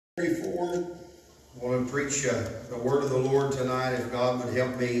34. I want to preach the word of the Lord tonight, if God would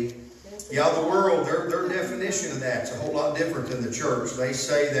help me. Yeah, the world, their definition of that is a whole lot different than the church. They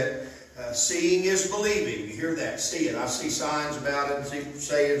say that seeing is believing. You hear that, see it. I see signs about it, see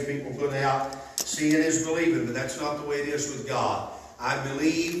sayings people put out. Seeing is believing, but that's not the way it is with God. I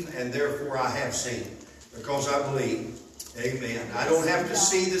believe, and therefore I have seen, because I believe. Amen. I don't have to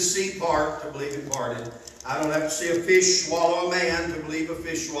see the sea part to believe it parted. I don't have to see a fish swallow a man to believe a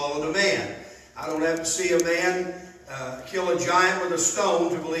fish swallowed a man. I don't have to see a man kill a giant with a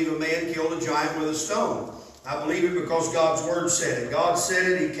stone to believe a man killed a giant with a stone. I believe it because God's Word said it. God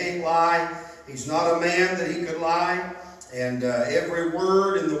said it. He can't lie. He's not a man that He could lie. And every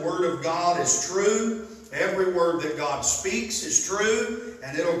word in the Word of God is true. Every word that God speaks is true.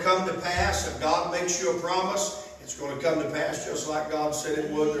 And it'll come to pass. If God makes you a promise, it's going to come to pass just like God said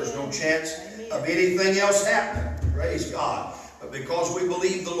it would. There's no chance of anything else happening. Praise God. But because we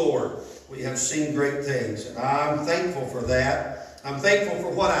believe the Lord, we have seen great things. And I'm thankful for that. I'm thankful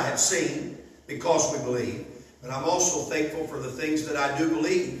for what I have seen because we believe. But I'm also thankful for the things that I do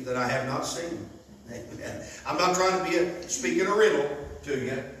believe that I have not seen. Amen. I'm not trying to be speaking a riddle to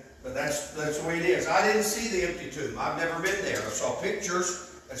you, but that's the way it is. I didn't see the empty tomb. I've never been there. I saw pictures.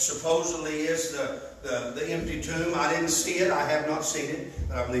 That supposedly is the empty tomb. I didn't see it. I have not seen it,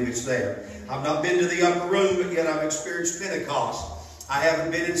 but I believe it's there. I've not been to the upper room, but yet I've experienced Pentecost. I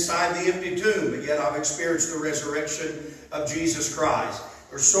haven't been inside the empty tomb, but yet I've experienced the resurrection of Jesus Christ.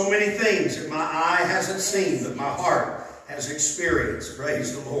 There's so many things that my eye hasn't seen, but my heart has experienced.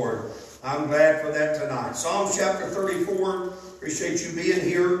 Praise the Lord. I'm glad for that tonight. Psalms chapter 34. Appreciate you being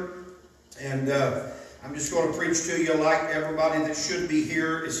here. And I'm just going to preach to you like everybody that should be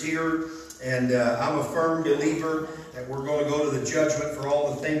here is here. And I'm a firm believer that we're going to go to the judgment for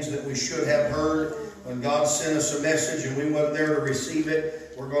all the things that we should have heard. When God sent us a message and we weren't there to receive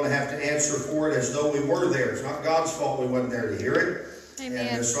it, we're going to have to answer for it as though we were there. It's not God's fault we wasn't there to hear it. Amen.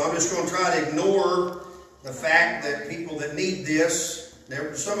 And so I'm just going to try to ignore the fact that people that need this,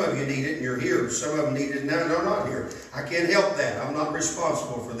 some of you need it and you're here. Some of them need it and they're not here. I can't help that. I'm not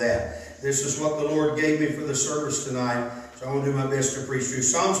responsible for that. This is what the Lord gave me for the service tonight. So I want to do my best to preach to you.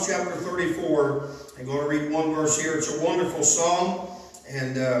 Psalms chapter 34. I'm going to read one verse here. It's a wonderful psalm.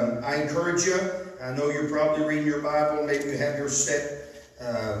 And I encourage you. I know you're probably reading your Bible. Maybe you have your set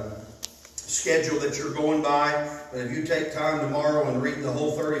schedule that you're going by. But if you take time tomorrow and read the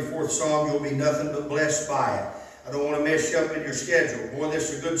whole 34th Psalm, you'll be nothing but blessed by it. I don't want to mess you up in your schedule. Boy,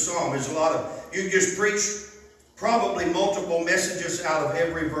 this is a good psalm. There's a lot of, you can just preach probably multiple messages out of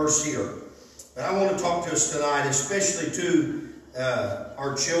every verse here. But I want to talk to us tonight, especially to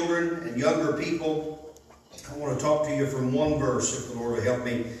our children and younger people. I want to talk to you from one verse, if the Lord will help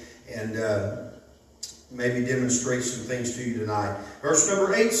me, and maybe demonstrate some things to you tonight. Verse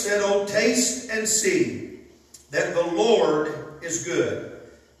number 8 said, "Oh, taste and see that the Lord is good.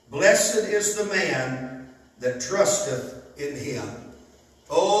 Blessed is the man that trusteth in Him."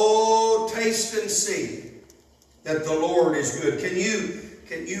 Oh, taste and see that the Lord is good. Can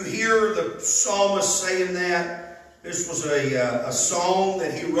you hear the psalmist saying that? This was a song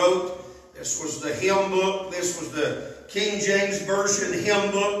that he wrote. This was the hymn book. This was the King James Version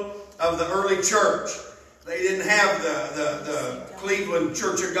hymn book of the early church. They didn't have the Cleveland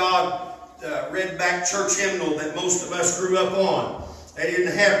Church of God read back church hymnal that most of us grew up on. They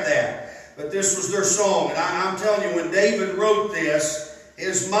didn't have that. But this was their song. And I'm telling you, when David wrote this,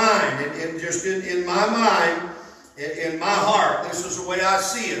 his mind, just in my mind, in my heart, this is the way I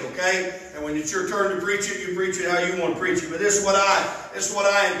see it, okay? And when it's your turn to preach it, you preach it how you want to preach it. But this is what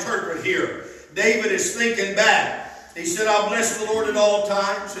I interpret here. David is thinking back. He said, "I'll bless the Lord at all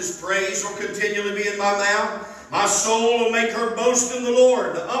times. His praise will continually be in my mouth. My soul will make her boast in the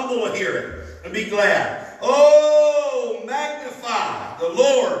Lord. The humble will hear it and be glad. Oh, magnify the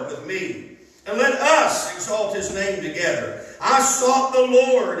Lord with me, and let us exalt His name together. I sought the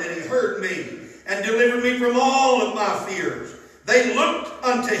Lord, and He heard me, and delivered me from all of my fears. They looked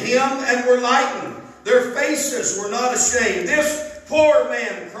unto Him and were lightened. Their faces were not ashamed. This poor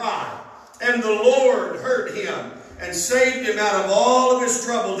man cried, and the Lord heard him, and saved him out of all of his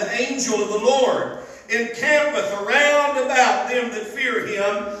trouble. The angel of the Lord encampeth around about them that fear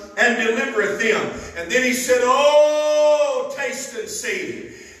Him, and delivereth them." And then he said, "Oh, taste and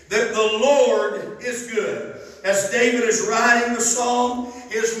see that the Lord is good." As David is writing the psalm,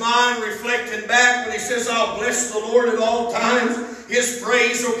 his mind reflecting back when he says, "I'll bless the Lord at all times. His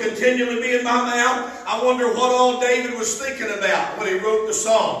praise will continually be in my mouth." I wonder what all David was thinking about when he wrote the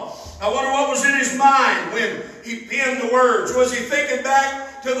psalm. I wonder what was in his mind when he penned the words. Was he thinking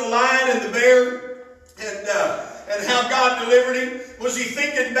back to the lion and the bear and how God delivered him? Was he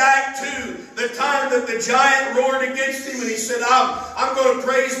thinking back to the time that the giant roared against him and he said, I'm going to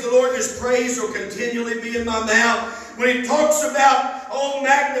praise the Lord. His praise will continually be in my mouth. When he talks about, oh,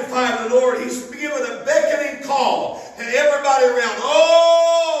 magnify the Lord, he's giving a beckoning call to everybody around.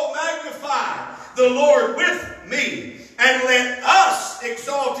 Oh, magnify the Lord with me, and let us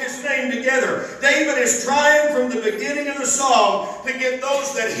exalt his name together. David is trying from the beginning of the song to get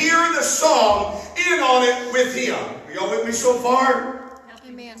those that hear the song in on it with him. Are y'all with me so far?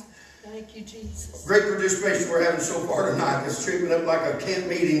 Amen. Thank you, Jesus. Great participation we're having so far tonight. It's shaping up like a camp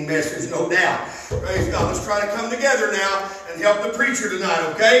meeting message, no doubt. Praise God. Let's try to come together now and help the preacher tonight,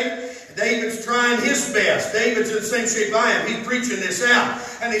 okay? David's trying his best. David's in the same shape I am. He's preaching this out.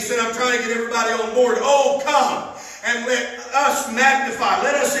 And he said, I'm trying to get everybody on board. Oh, come and let us magnify.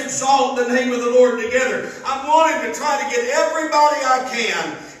 Let us exalt the name of the Lord together. I'm wanting to try to get everybody I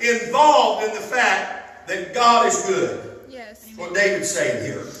can involved in the fact that God is good. Yes. That's what David's saying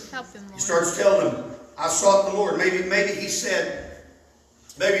here. Help him, Lord. He starts telling them, I sought the Lord. Maybe David said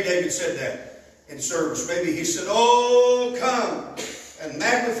that in service. Maybe he said, oh, come and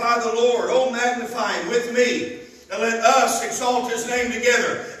magnify the Lord. Oh, magnify him with me. And let us exalt his name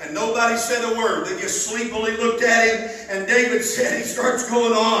together. And nobody said a word. They just sleepily looked at him. And David said, he starts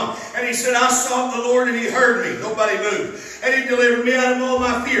going on. And he said, I sought the Lord and he heard me. Nobody moved. And he delivered me out of all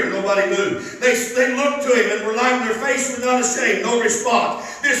my fear. Nobody moved. They looked to him and were lying their face was not ashamed. No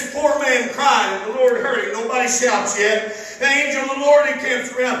response. This poor man cried and the Lord heard him. Nobody shouts yet. The angel of the Lord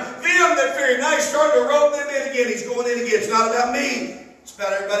encamps around them that fear him. Now he's starting to rope them in again. He's going in again. It's not about me. It's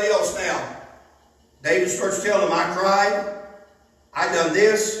about everybody else now. David starts telling them, I cried, I done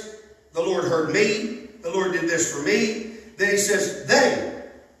this, the Lord heard me, the Lord did this for me. Then he says, they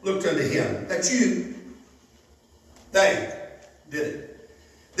looked unto him. That's you. They did it.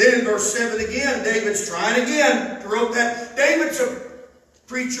 Then in verse 7 again, David's trying again to rope that. David's a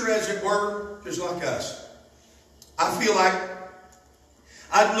preacher, as it were, just like us. I feel like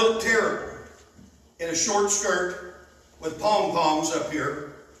I'd look terrible in a short skirt with pom-poms up here.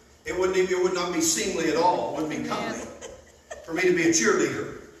 It would not be seemly at all. It wouldn't be comely for me to be a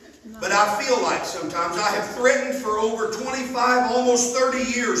cheerleader. But I feel like sometimes I have threatened for over 25, almost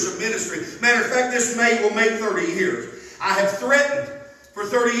 30 years of ministry. Matter of fact, this May will make 30 years. I have threatened for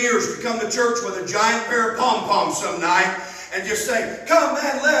 30 years to come to church with a giant pair of pom-poms some night and just say, come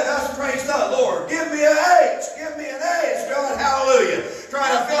man, let us praise the Lord. Give me an H. Give me an H. God, hallelujah.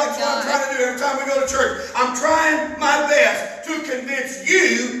 I feel like that's what I'm trying to do every time we go to church. I'm trying my best to convince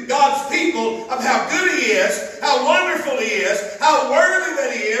you, God's people, of how good he is, how wonderful he is, how worthy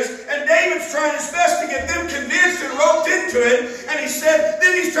that he is. And David's trying his best to get them convinced and roped into it. And he said,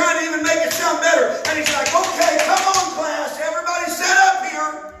 then he's trying to even make it sound better. And he's like, okay, come on class, everybody set up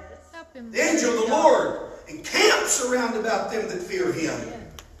here. The angel of the Lord encamps around about them that fear him.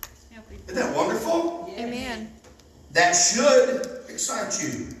 Isn't that wonderful? Amen. That should excite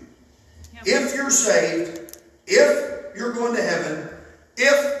you. If you're saved, if you're going to heaven,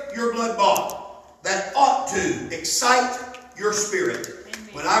 if you're blood bought, that ought to excite your spirit.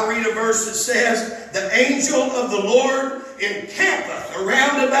 When I read a verse that says, the angel of the Lord encampeth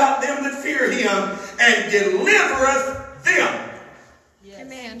around about them that fear him and delivereth them.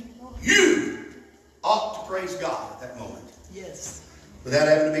 Amen. You ought to praise God at that moment. Yes. Without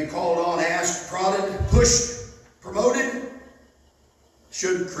having to be called on, asked, prodded, pushed, promoted,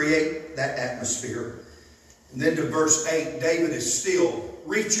 should create that atmosphere. And then to verse 8, David is still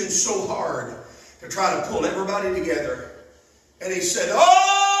reaching so hard to try to pull everybody together. And he said,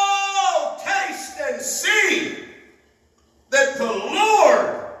 oh, taste and see that the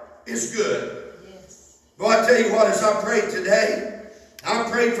Lord is good. Yes. Well, I tell you what, as I prayed today, I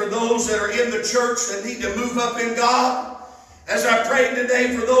prayed for those that are in the church that need to move up in God. As I prayed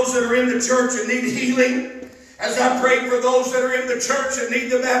today for those that are in the church that need healing. As I prayed for those that are in the church that need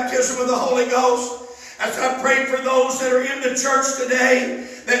the baptism of the Holy Ghost. As I prayed for those that are in the church today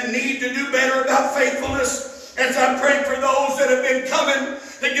that need to do better about faithfulness. As I prayed for those that have been coming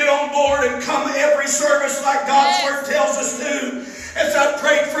to get on board and come every service like God's Word tells us to. As I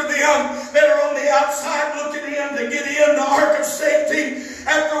prayed for them that are on the outside looking in to get in the ark of safety.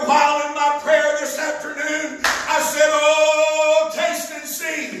 After a while in my prayer this afternoon, I said, oh, taste and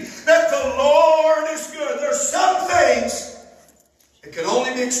see that the Lord is good. There's some things that can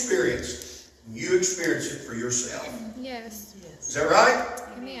only be experienced when you experience it for yourself. Yes. Is that right?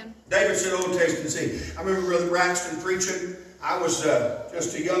 Amen. David said, oh, taste and see. I remember Brother Braxton preaching. I was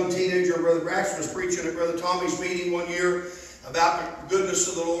just a young teenager. Brother Braxton was preaching at Brother Tommy's meeting one year about the goodness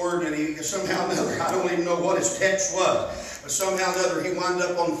of the Lord, and he somehow or another, I don't even know what his text was, but somehow or another he wound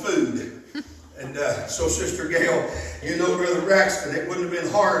up on food. And so Sister Gail, you know Brother Braxton, it wouldn't have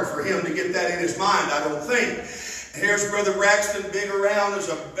been hard for him to get that in his mind, I don't think. And here's Brother Braxton, big around as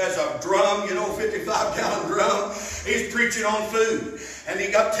a drum, 55-gallon drum. He's preaching on food. And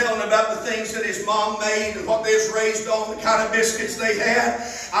he got telling about the things that his mom made and what they was raised on, the kind of biscuits they had.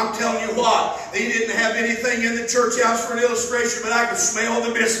 I'm telling you what, he didn't have anything in the church house for an illustration, but I could smell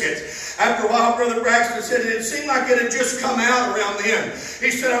the biscuits. After a while, Brother Braxton said it seemed like it had just come out around then. He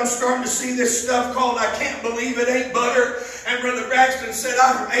said, I'm starting to see this stuff called I Can't Believe It Ain't Butter. And Brother Braxton said,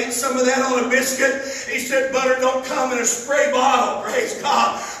 I ate some of that on a biscuit. He said, butter don't come in a spray bottle. Praise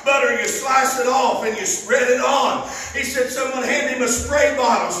God. Butter, you slice it off and you spread it on. He said, someone handed him a spray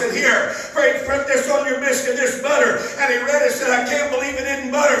bottle. Said, here, put this on your biscuit, this butter. And he read it, said, I can't believe it isn't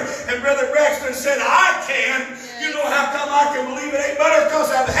butter. And Brother Braxton said, I can. You know how come I can believe it ain't butter? Because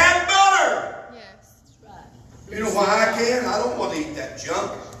I've had butter. Yes, that's right. You know why I can? I don't want to eat that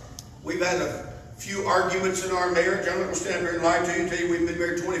junk. We've had a few arguments in our marriage. I'm not going to stand here and lie to you and tell you we've been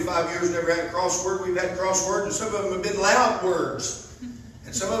married 25 years, never had a crossword. We've had crosswords, and some of them have been loud words.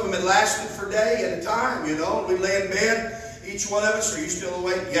 And some of them had lasted for a day at a time, We'd lay in bed, each one of us, are you still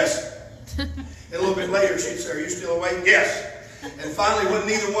awake? Yes. And a little bit later, she'd say, are you still awake? Yes. And finally, when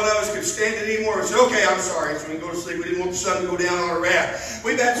neither one of us could stand it anymore, we said, okay, I'm sorry. So we can go to sleep. We didn't want the sun to go down on our wrath.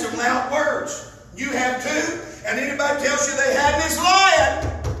 We've had some loud words. You have too. And anybody tells you they hadn't is lying.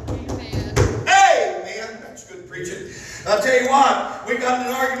 Amen. That's good preaching. I'll tell you what, we got in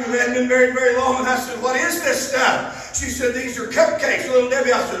an argument. We hadn't been married very long, and I said, what is this stuff? She said, these are cupcakes, Little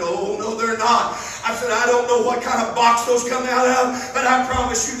Debbie. I said, oh, no, they're not. I said, I don't know what kind of box those come out of, but I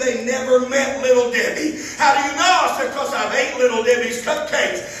promise you they never met Little Debbie. How do you know? I said, because I've ate Little Debbie's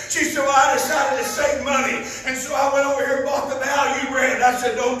cupcakes. She said, well, I decided to save money, and so I went over here and bought the value brand. I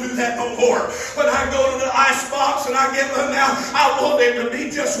said, don't do that no more. When I go to the ice box and I get them now, I want them to be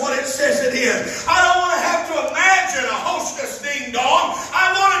just what it says it is. I don't want to have to imagine a hostess ding-dong.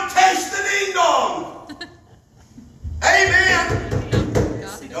 I want to taste the ding-dong. Amen.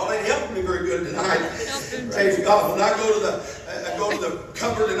 Y'all ain't helping me very good tonight. Praise God. When I go to the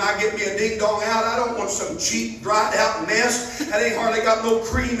cupboard and I get me a ding dong out, I don't want some cheap, dried out mess that ain't hardly got no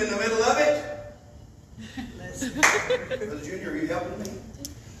cream in the middle of it. Brother Junior, are you helping me?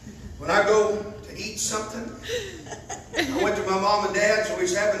 When I go to eat something, I went to my mom and dad's, and we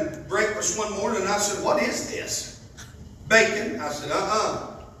was having breakfast one morning, and I said, what is this? Bacon. I said,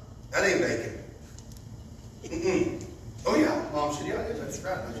 that ain't bacon. Oh yeah, Mom said, yeah, it is. That's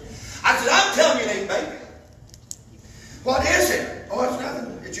right. I said, I'm telling you it ain't bacon. What is it? Oh, it's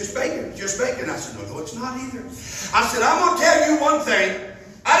nothing. It's just bacon. Just bacon. I said, no, it's not either. I said, I'm going to tell you one thing.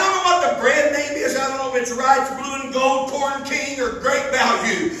 I don't know what the brand name is. I don't know if it's Wright's Blue and Gold, Corn King, or Great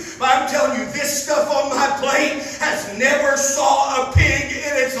Value. But I'm telling you, this stuff on my plate has never saw a pig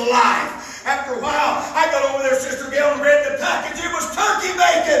in its life. After a while, I got over there, Sister Gail, and read the package. It was turkey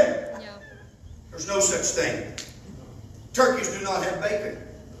bacon. Yeah. There's no such thing. Turkeys do not have bacon.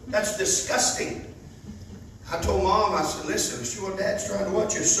 That's disgusting. I told Mom, I said, listen, see what Dad's trying to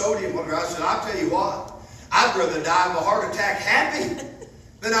watch your sodium. I said, I'll tell you what, I'd rather die of a heart attack happy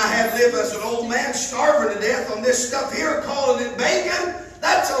than I have live as an old man starving to death on this stuff here, calling it bacon.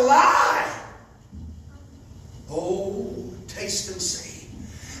 That's a lie. Oh, taste and see.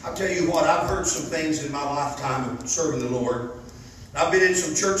 I'll tell you what, I've heard some things in my lifetime of serving the Lord. I've been in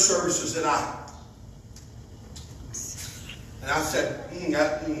some church services that I said,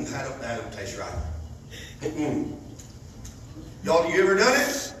 that don't taste right. Y'all, you ever done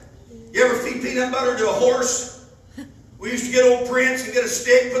it? You ever feed peanut butter to a horse? We used to get old Prince and get a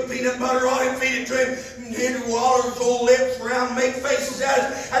stick, put peanut butter on it, feed it to him, and he'd waller his old lips around, make faces at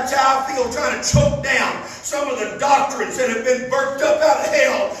us. That's how I feel, trying to choke down some of the doctrines that have been burped up out of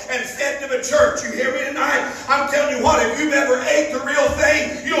hell and fed to the church. You hear me tonight? I'm telling you what, if you've ever ate the real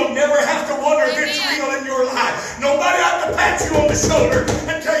thing, you'll never have to wonder if it's real in your life. Nobody has to pat you on the shoulder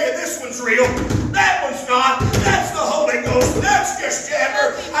and tell you this one's real. That one's not. That's the Holy Ghost. That's just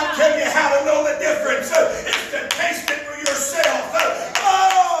jabber. I'm telling you how to know the difference. It's to taste it for yourself.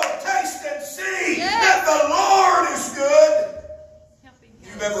 Oh, taste and see that the Lord is good.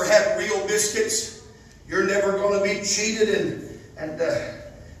 You've ever had real biscuits? You're never going to be cheated and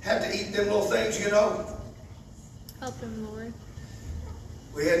have to eat them little things, Help him, Lord.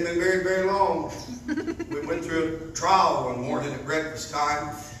 We hadn't been married very long. We went through a trial one morning at breakfast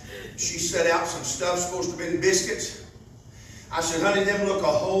time. She set out some stuff supposed to be biscuits. I said, honey, them look a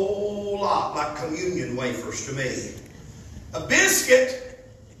whole lot like communion wafers to me. A biscuit,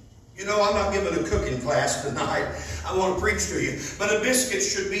 I'm not giving a cooking class tonight. I want to preach to you. But a biscuit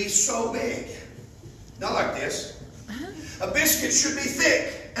should be so big. Not like this. A biscuit should be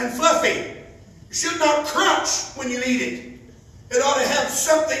thick and fluffy. It should not crunch when you eat it. It ought to have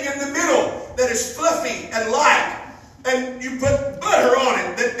something in the middle that is fluffy and light. And you put butter on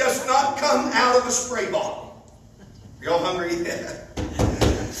it that does not come out of a spray bottle. Are y'all hungry yet?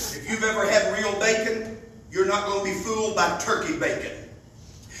 If you've ever had real bacon, you're not going to be fooled by turkey bacon.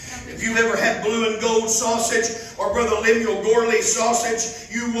 If you've ever had blue and gold sausage or Brother Lemuel Gorley's sausage,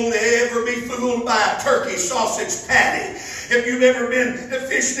 you won't ever be fooled by a turkey sausage patty. If you've ever been to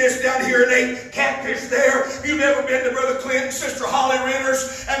Fish Nest down here and ate catfish there, if you've ever been to Brother Clint and Sister Holly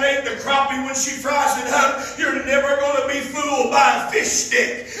Renner's and ate the crappie when she fries it up, you're never going to be fooled by a fish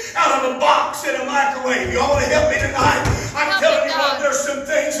stick out of a box in a microwave. You all want to help me tonight? I'm telling you what, there's some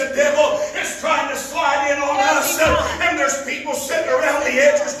things the devil is trying to slide in on us. And there's people sitting around the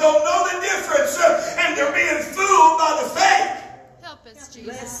edges don't know the difference. And they're being fooled by the fake. Help us,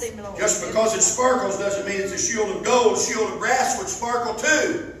 Jesus. Just because it sparkles doesn't mean it's a shield of gold. Shield of brass would sparkle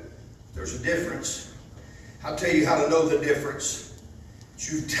too. There's a difference. I'll tell you how to know the difference.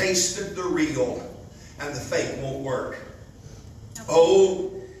 You've tasted the real and the fake won't work.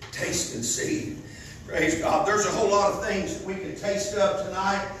 Oh, taste and see. Praise God. There's a whole lot of things that we can taste of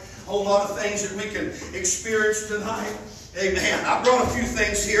tonight. A whole lot of things that we can experience tonight. Amen. I brought a few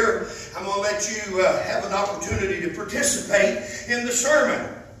things here. I'm going to let you have an opportunity to participate in the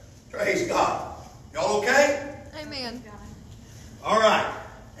sermon. Praise God. Y'all okay? Amen. All right.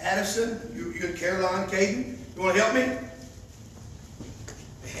 Addison, you and Caroline, Caden, you want to help me?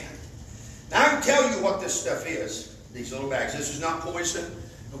 Man. Now I can tell you what this stuff is. These little bags. This is not poison.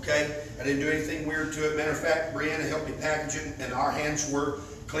 Okay? I didn't do anything weird to it. Matter of fact, Brianna helped me package it, and our hands were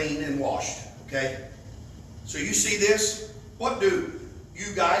clean and washed. Okay? So you see this? What do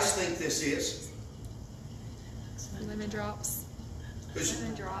you guys think this is? Lemon drops.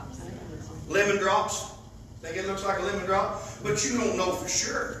 Lemon drops. Lemon drops? Think it looks like a lemon drop? But you don't know for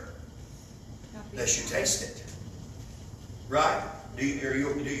sure unless you taste it. Right? You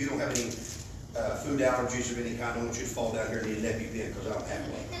don't have any food allergies of any kind? I don't want you to fall down here and need an EpiPen because I don't have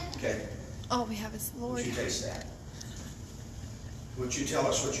one. Okay? All we have is the Lord. Would you taste that? Would you tell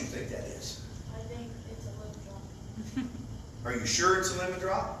us what you think that is? Are you sure it's a lemon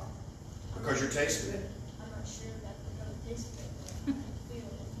drop? Because you're tasting it? I'm not sure that because it tastes it, but I feel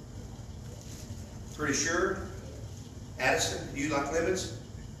it. Pretty sure? Addison, do you like lemons?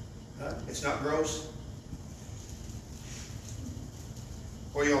 Huh? It's not gross?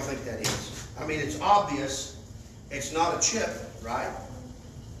 What do y'all think that is? I mean, it's obvious it's not a chip, right?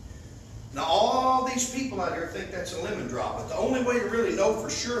 Now, all these people out here think that's a lemon drop, but the only way to really know for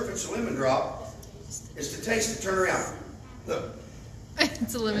sure if it's a lemon drop is to taste it. Turn around. Look.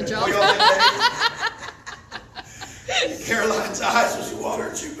 It's a lemon drop. What do y'all think that is? Caroline's eyes was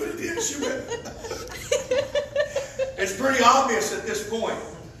watering. She put it in. She went. It's pretty obvious at this point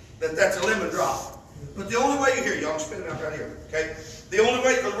that that's a lemon drop. But the only way you hear, y'all spin it out right here, okay? The only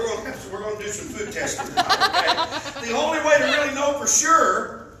way, because we're going to do some food testing tonight, okay? The only way to really know for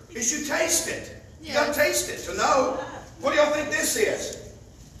sure is you taste it. You got to taste it to know. What do y'all think this is?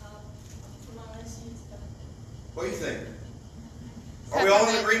 What do you think? Are we all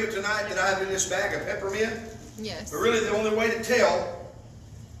in agreement tonight that I have in this bag of peppermint? Yes. But really the only way to tell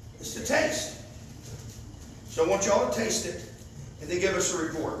is to taste. So I want y'all to taste it and then give us a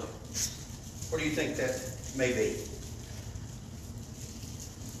report. What do you think that may be?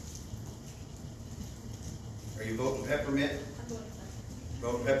 Are you voting peppermint?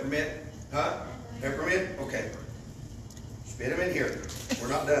 Voting peppermint? Huh? Peppermint? Okay. Spit them in here. We're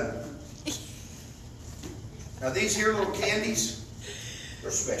not done. Now these here little candies,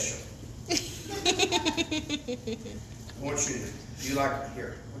 they're special. I want you to, you like,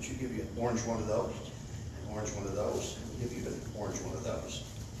 here, I want you to give you an orange one of those, an orange one of those, and we'll give you an orange one of those.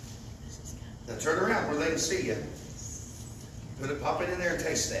 Now turn around where they can see you. Pop it in there and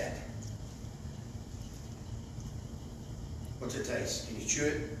taste that. What's it taste? Can you chew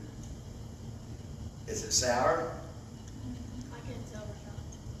it? Is it sour? I can't tell.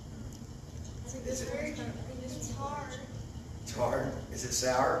 It's hard. It's hard. Is it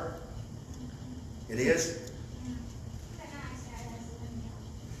sour? It is?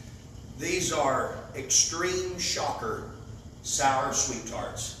 These are extreme shocker sour sweet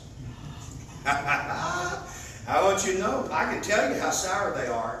tarts. I want you to know, I can tell you how sour they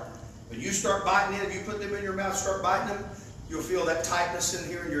are, but you start biting it, if you put them in your mouth, start biting them, you'll feel that tightness in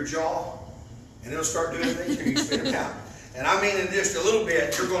here in your jaw, and it'll start doing things and you spit them out. And I mean in just a little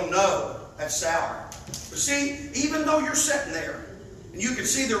bit, you're going to know that's sour. But see, even though you're sitting there, and you can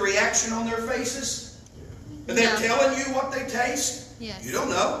see the reaction on their faces, and they're telling you what they taste, yes. You don't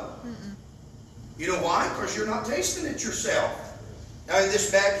know. You know why? Because you're not tasting it yourself. Now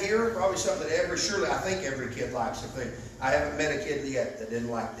this back here, probably something that I think every kid likes. I haven't met a kid yet that didn't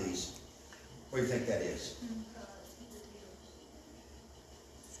like these. What do you think that is?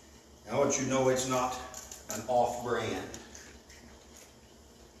 I want you to know it's not an off-brand.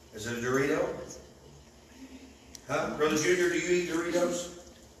 Is it a Dorito? Huh? Brother Junior, do you eat Doritos?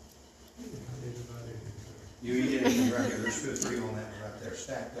 You eat anything right here. There's 2 or 3 on that right there,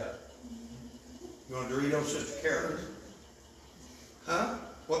 stacked up. You want a Dorito, Sister Carolyn? Huh?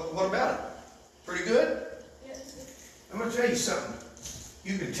 What about it? Pretty good? I'm going to tell you something.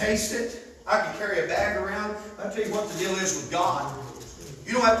 You can taste it. I can carry a bag around. I'll tell you what the deal is with God.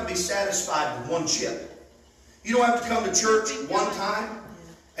 You don't have to be satisfied with 1 chip. You don't have to come to church one time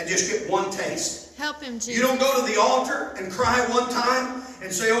and just get 1 taste. Help him, Jesus. You don't go to the altar and cry 1 time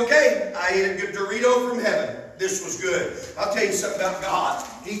and say, okay, I ate a good Dorito from heaven. This was good. I'll tell you something about God.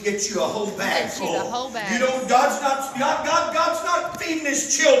 He gets you a whole bag full. He gets you the whole bag. You know, God's not feeding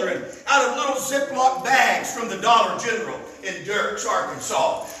His children out of little Ziploc bags from the Dollar General in Dirks,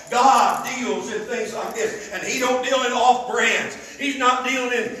 Arkansas. God deals in things like this, and He don't deal in off-brands. He's not dealing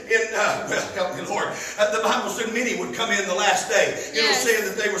well, help me, Lord. The Bible said many would come in the last day. You know, saying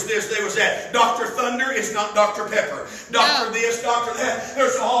that there was this, there was that. Dr. Thunder is not Dr. Pepper. Dr. This, Dr. that.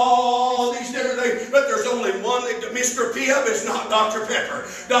 There's all these different things, but there's only one. Mr. Pibb is not Dr. Pepper.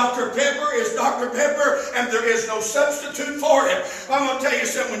 Dr. Pepper is Dr. Pepper, and there is no substitute for it. I'm going to tell you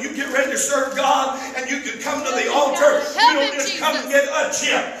something. When you get ready to serve God, and you can come to the altar, you don't just come and get a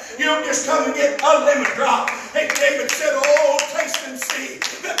chip. You don't just come and get a lemon drop. Hey, David said, oh, taste and see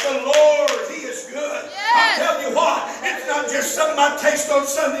that the Lord, He is good. Yes. I'll tell you what, it's not just something I taste on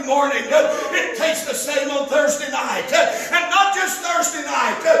Sunday morning. It tastes the same on Thursday night. And not just Thursday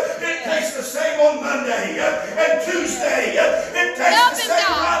night. It tastes the same on Monday and Tuesday. It tastes the same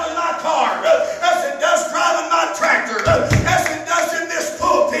driving my car as it does driving my tractor, as it does in this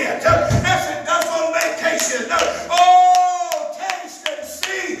pulpit, as it does on vacation. Oh, taste and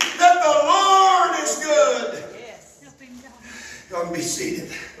see that the Lord is good. Yes. Y'all can be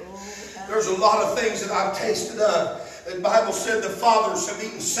seated. There's a lot of things that I've tasted of. The Bible said the fathers have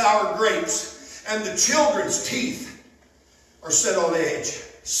eaten sour grapes, and the children's teeth are set on edge.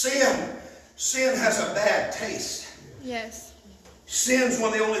 Sin has a bad taste. Yes. Sin's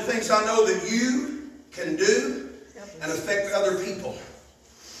one of the only things I know that you can do and affect other people.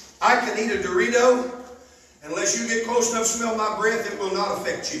 I can eat a Dorito. Unless you get close enough to smell my breath, it will not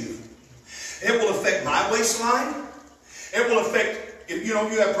affect you. It will affect my waistline. It will affect, if you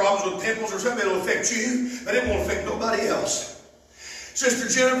have problems with pimples or something, it will affect you, but it won't affect nobody else. Sister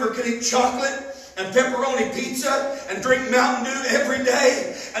Jennifer can eat chocolate and pepperoni pizza and drink Mountain Dew every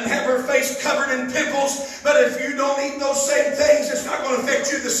day and have her face covered in pimples, but if you don't eat those same things, it's not going to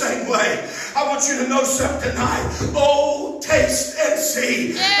affect you the same way. I want you to know something tonight. Oh, taste and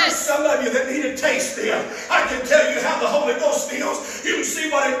see. Yes. There's some of you that need to taste them. I can tell you how the Holy Ghost feels. You can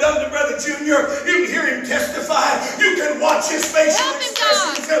see what it done to Brother Junior. You can hear him testify. You can watch his facial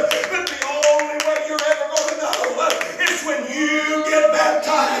expressions. But the only way you're ever going to know is when you get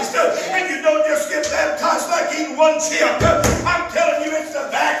baptized. And you don't just get baptized like eating 1 chip. I'm telling you, it's the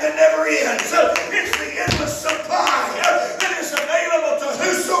bag that never ends. It's the endless supply that is available to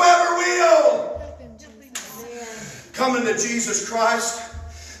whosoever will. Coming to Jesus Christ,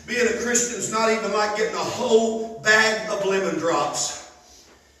 being a Christian is not even like getting a whole bag of lemon drops.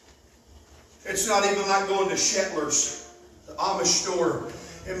 It's not even like going to Shetler's, the Amish store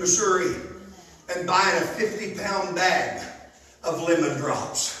in Missouri, and buying a 50-pound bag of lemon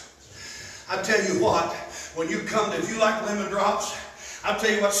drops. I tell you what, when you come to, if you like lemon drops, I'll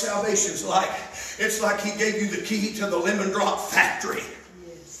tell you what salvation's like. It's like He gave you the key to the lemon drop factory.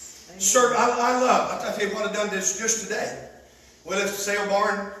 Yes. Sir, I'll tell you what I've done this just today. We left the sale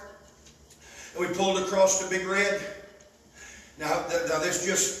barn, and we pulled across the Big Red. Now this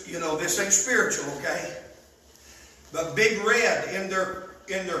just, this ain't spiritual, okay? But Big Red, in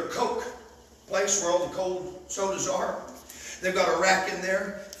their Coke place where all the cold sodas are, they've got a rack in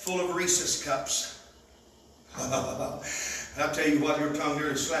there full of Reese's cups. I'll tell you what, your tongue there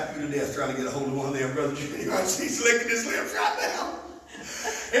will slap you to death trying to get a hold of one of them, Brother Jimmy. He's licking his lips right now.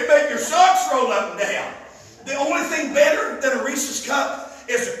 It make your socks roll up and down. The only thing better than a Reese's cup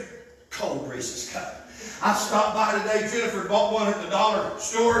is a cold Reese's cup. I stopped by today. Jennifer bought one at the dollar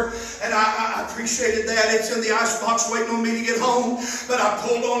store, and I appreciated that. It's in the icebox waiting on me to get home. But I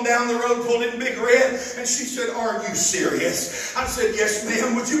pulled on down the road, pulled in Big Red, and she said, "Are you serious?" I said, "Yes,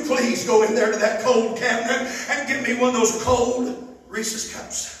 ma'am. Would you please go in there to that cold cabinet and get me one of those cold Reese's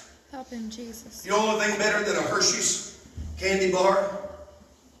cups?" Help him, Jesus. The only thing better than a Hershey's candy bar,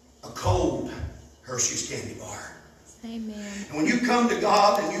 a cold Hershey's candy bar. Amen. And when you come to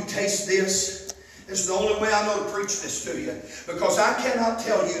God and you taste this, this is the only way I know to preach this to you. Because I cannot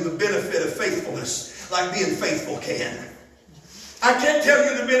tell you the benefit of faithfulness like being faithful can. I can't tell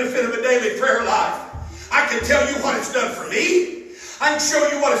you the benefit of a daily prayer life. I can tell you what it's done for me. I can show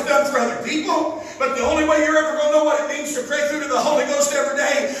you what it's done for other people. But the only way you're ever going to know what it means to pray through to the Holy Ghost every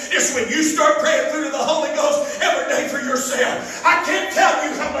day is when you start praying through to the Holy Ghost every day for yourself. I can't tell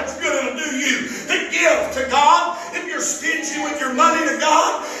you how much good it'll do you to give to God. If you're stingy with your money to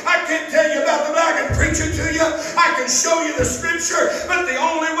God, I can't tell you about the I can preach it to you. I can show you the scripture. But the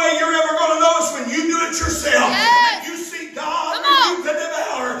only way you're ever going to know is when you do it yourself. Yes. And you see God and you can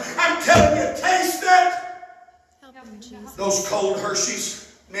devour. I'm telling you, taste it. Those cold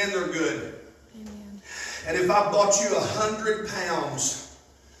Hershey's, man, they're good. Amen. And if I bought you 100 pounds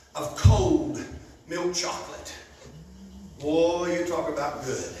of cold milk chocolate, boy, you talk about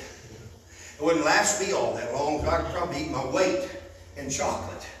good. It wouldn't last me all that long. I could probably eat my weight in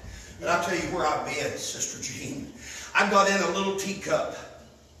chocolate. But I'll tell you where I've been, Sister Jean. I got in a little teacup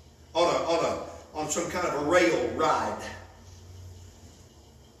on some kind of a rail ride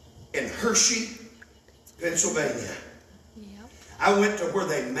in Hershey, Pennsylvania. Yep. I went to where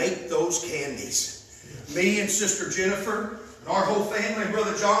they make those candies. Me and Sister Jennifer and our whole family,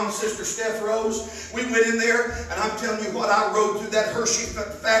 Brother John and Sister Steph Rose, we went in there, and I'm telling you what, I rode through that Hershey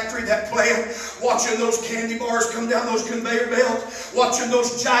factory, that plant, watching those candy bars come down those conveyor belts, watching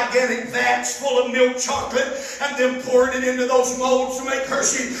those gigantic vats full of milk chocolate, and then pouring it into those molds to make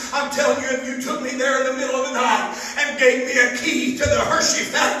Hershey. I'm telling you, if you took me there in the middle of the night and gave me a key to the Hershey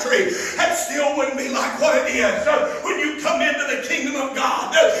factory, that still wouldn't be like what it is when you come into the kingdom of God.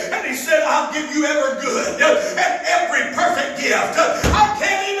 And He said, I'll give you every good and every perfect gift. I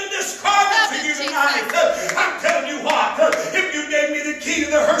can't even describe it to you tonight. I'm telling you what, if you gave me the key to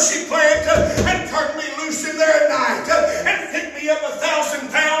the Hershey plant and turned me loose in there at night and picked me up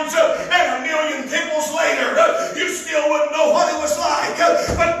 1,000 pounds and 1,000,000 pickles later, you still wouldn't know what it was like.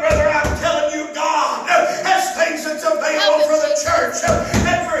 But brother, I'm telling you, God has things that's available for the church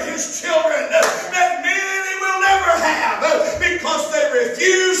and for His children that many will never have because they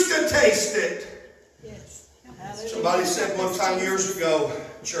refuse to taste it. Somebody said one time years ago,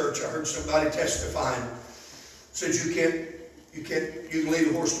 church, I heard somebody testifying, said you can lead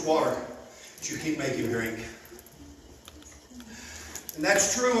a horse to water, but you can't make him drink. And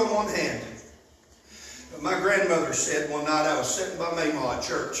that's true on one hand. But my grandmother said one night, I was sitting by Mamaw at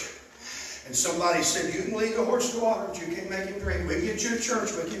church, and somebody said, you can lead a horse to water, but you can't make him drink. We'll get you to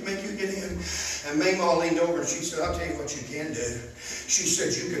church, we can make you get in. And Mamaw leaned over and she said, I'll tell you what you can do. She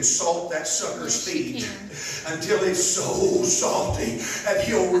said, you can salt that sucker's feet until it's so salty that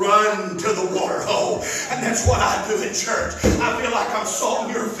he'll run to the water hole. And that's what I do in church. I feel like I'm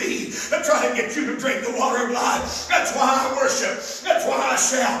salting your feet and trying to get you to drink the water of life. That's why I worship. That's why I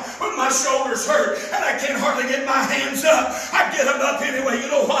shout when my shoulders hurt and I can't hardly get my hands up. I get them up anyway.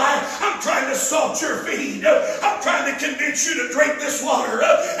 You know why? I'm trying to salt your feet. I'm trying to convince you to drink this water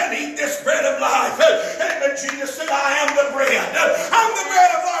and eat this bread of life. And Jesus said, I am the bread. I'm the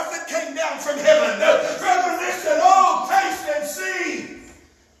bread of life that came down from heaven. Brother, listen, oh, taste and see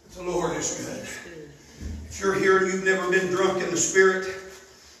that the Lord is good. If you're here and you've never been drunk in the Spirit,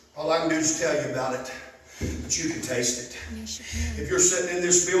 all I can do is tell you about it. But you can taste it. Yes, you can. If you're sitting in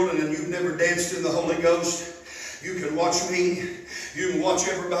this building and you've never danced in the Holy Ghost, you can watch me, you can watch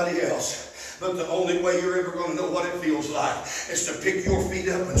everybody else. But the only way you're ever going to know what it feels like is to pick your feet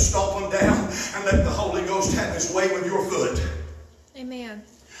up and stomp them down and let the Holy Ghost have His way with your foot. Amen.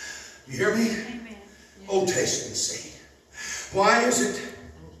 You hear me? Amen. Oh, taste and see. Why is it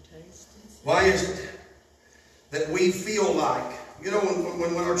that we feel like, you know,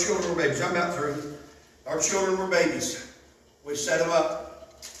 when our children were babies, I'm about through, our children were babies. We set them up.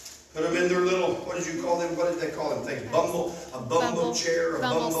 Put them in their little, what did you call them? What did they call them things? A bumbo chair, a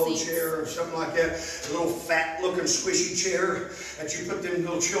bumbo chair, or something like that. A little fat-looking, squishy chair that you put them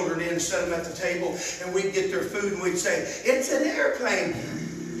little children in, set them at the table, and we'd get their food, and we'd say, it's an airplane.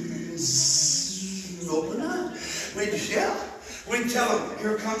 Open up. We'd tell them,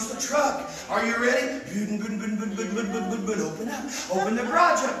 here comes the truck. Are you ready? Open up. Open the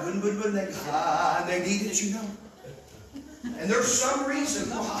garage up. And they'd eat it, you know. And there's some reason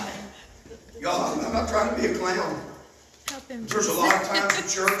why. Y'all, I'm not trying to be a clown. There's a lot of times in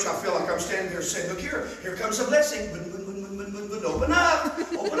church I feel like I'm standing there saying, look here comes a blessing. Open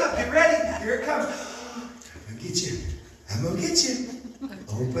up, get ready. Here it comes. I'm gonna get you.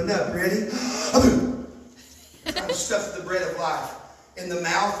 Open up, ready? Trying to stuff the bread of life in the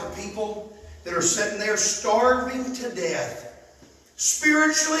mouth of people that are sitting there starving to death,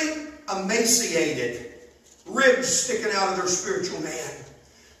 spiritually emaciated, ribs sticking out of their spiritual man,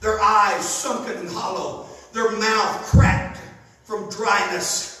 their eyes sunken and hollow, their mouth cracked from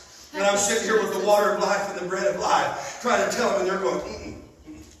dryness. And I'm sitting here with the water of life and the bread of life, trying to tell them, and they're going,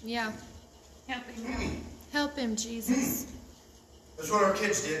 Yeah. Help him. Help him, Jesus. That's what our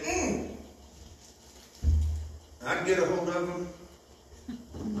kids did. I'd get a hold of them.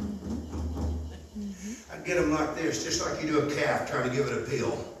 I'd get them like this, just like you do a calf trying to give it a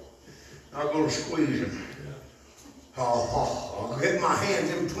pill. I'll go to squeeze him. I'll get my hands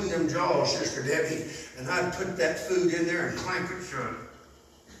in between them jaws, Sister Debbie, and I'd put that food in there and clank it shut.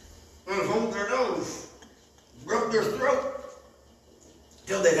 And hold their nose, rub their throat,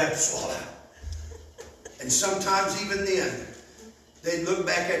 till they'd have to swallow. And sometimes even then, they'd look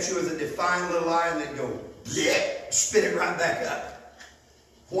back at you with a defiant little eye and they'd go, bleh, spit it right back up.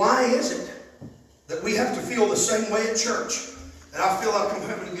 Why is it that we have to feel the same way at church? And I feel like I'm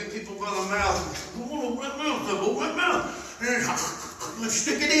having to get people by the mouth. And let's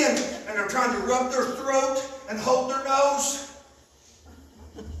stick it in. And they're trying to rub their throat and hold their nose.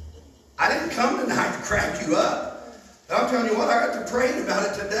 I didn't come tonight to crack you up. But I'm telling you what, I got to praying about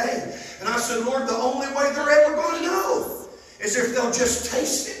it today. And I said, Lord, the only way they're ever going to know is if they'll just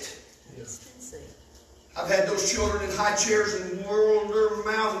taste it. I've had those children in high chairs and whirl their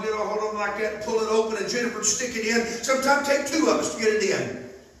mouth and get a hold of them like that and pull it open, and Jennifer would stick it in. Sometimes it take two of us to get it in.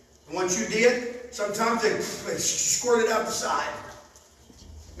 And once you did, sometimes they squirt it out the side.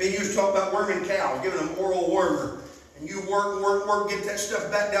 Me and you was talking about worming cows, giving them oral wormer. And you work, get that stuff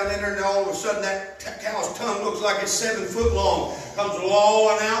back down in there, and all of a sudden that cow's tongue looks like it's 7 foot long. Comes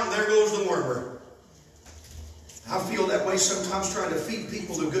lolling out, and there goes the wormer. I feel that way sometimes trying to feed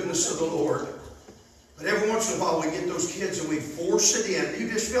people the goodness of the Lord. But every once in a while we get those kids and we force it in. You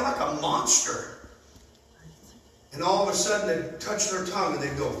just feel like a monster. And all of a sudden they touch their tongue and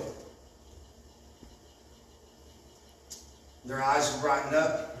they go. Their eyes will brighten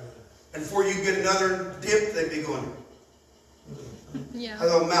up. And before you get another dip, they'd be going. Yeah. A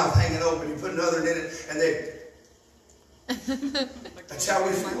little mouth hanging open. You put another in it and they. That's how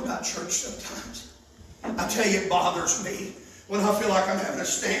we feel about church sometimes. I tell you, it bothers me when I feel like I'm having to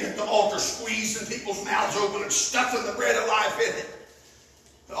stand at the altar squeezing people's mouths open and stuffing the bread of life in it.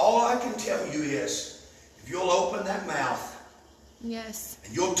 But all I can tell you is, if you'll open that mouth, Yes.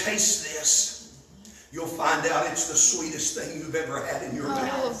 and you'll taste this, you'll find out it's the sweetest thing you've ever had in your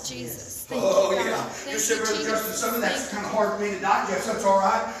mouth. Oh, Jesus. Thank Oh, you, God. yeah. Thank You said, you, Brother Jesus. Justin, some of that's Thank kind of hard for me to digest. That's all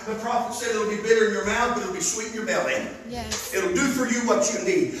right. The prophet said it'll be bitter in your mouth, but it'll be sweet in your belly. Yes. It'll do for you what you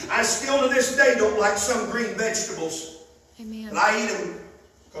need. I still to this day don't like some green vegetables. Amen. But I eat them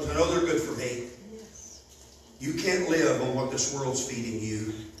because I know they're good for me. You can't live on what this world's feeding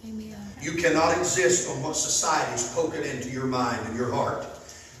you. Amen. You cannot exist on what society's poking into your mind and your heart.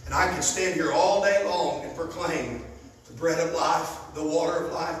 And I can stand here all day long and proclaim the bread of life, the water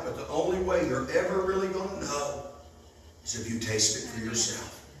of life, but the only way you're ever really going to know is if you taste it for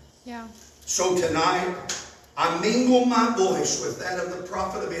yourself. Yeah. So tonight, I mingle my voice with that of the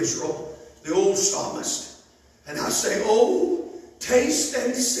prophet of Israel, the old psalmist. And I say, oh, taste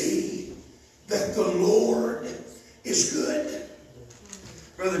and see that the Lord is good.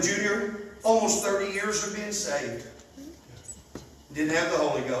 Brother Junior, almost 30 years of being saved. Didn't have the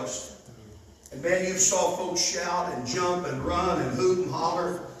Holy Ghost. And man, you saw folks shout and jump and run and hoot and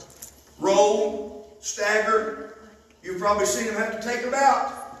holler, roll, stagger. You've probably seen them have to take them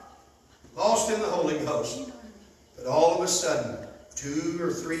out. Lost in the Holy Ghost. But all of a sudden, 2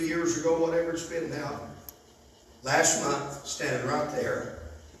 or 3 years ago, whatever it's been now, last month, standing right there,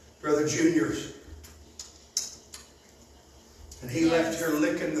 Brother Junior's. And he left here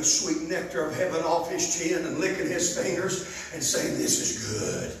licking the sweet nectar of heaven off his chin and licking his fingers and saying, this is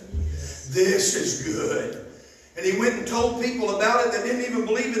good. This is good. And he went and told people about it that didn't even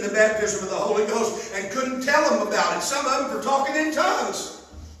believe in the baptism of the Holy Ghost and couldn't tell them about it. Some of them were talking in tongues.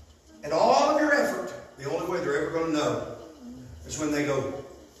 And all of your effort, the only way they're ever going to know is when they go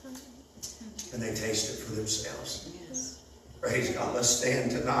and they taste it for themselves. Yes. Praise God. Let's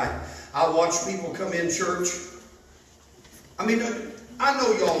stand tonight. I watch people come in church. I mean, I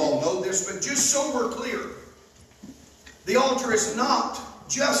know y'all all know this, but just so we're clear, the altar is not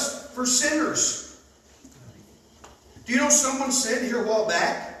just for sinners. Do you know someone said here a while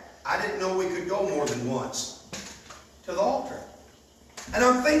back, I didn't know we could go more than once to the altar. And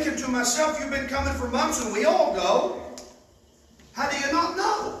I'm thinking to myself, you've been coming for months and we all go. How do you not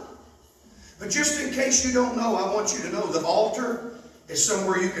know? But just in case you don't know, I want you to know the altar is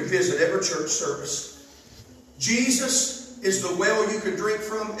somewhere you can visit every church service. Jesus is the well you can drink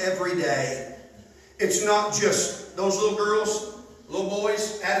from every day. It's not just those little girls Little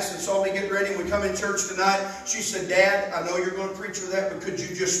boys, Addison saw me get ready. We come in church tonight. She said, Dad, I know you're going to preach for that, but could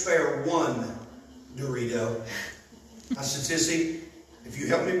you just spare one Dorito? I said, Sissy, if you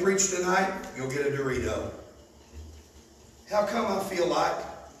help me preach tonight, you'll get a Dorito. How come I feel like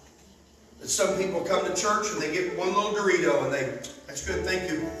that some people come to church and they get one little Dorito and that's good, thank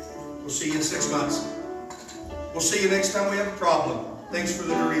you. We'll see you in 6 months. We'll see you next time we have a problem. Thanks for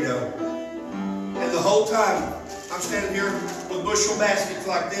the Dorito. And the whole time, I'm standing here with bushel baskets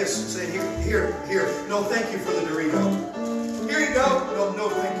like this and saying, here. No, thank you for the Dorito. Here you go. No,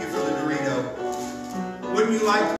 thank you for the Dorito. Wouldn't you like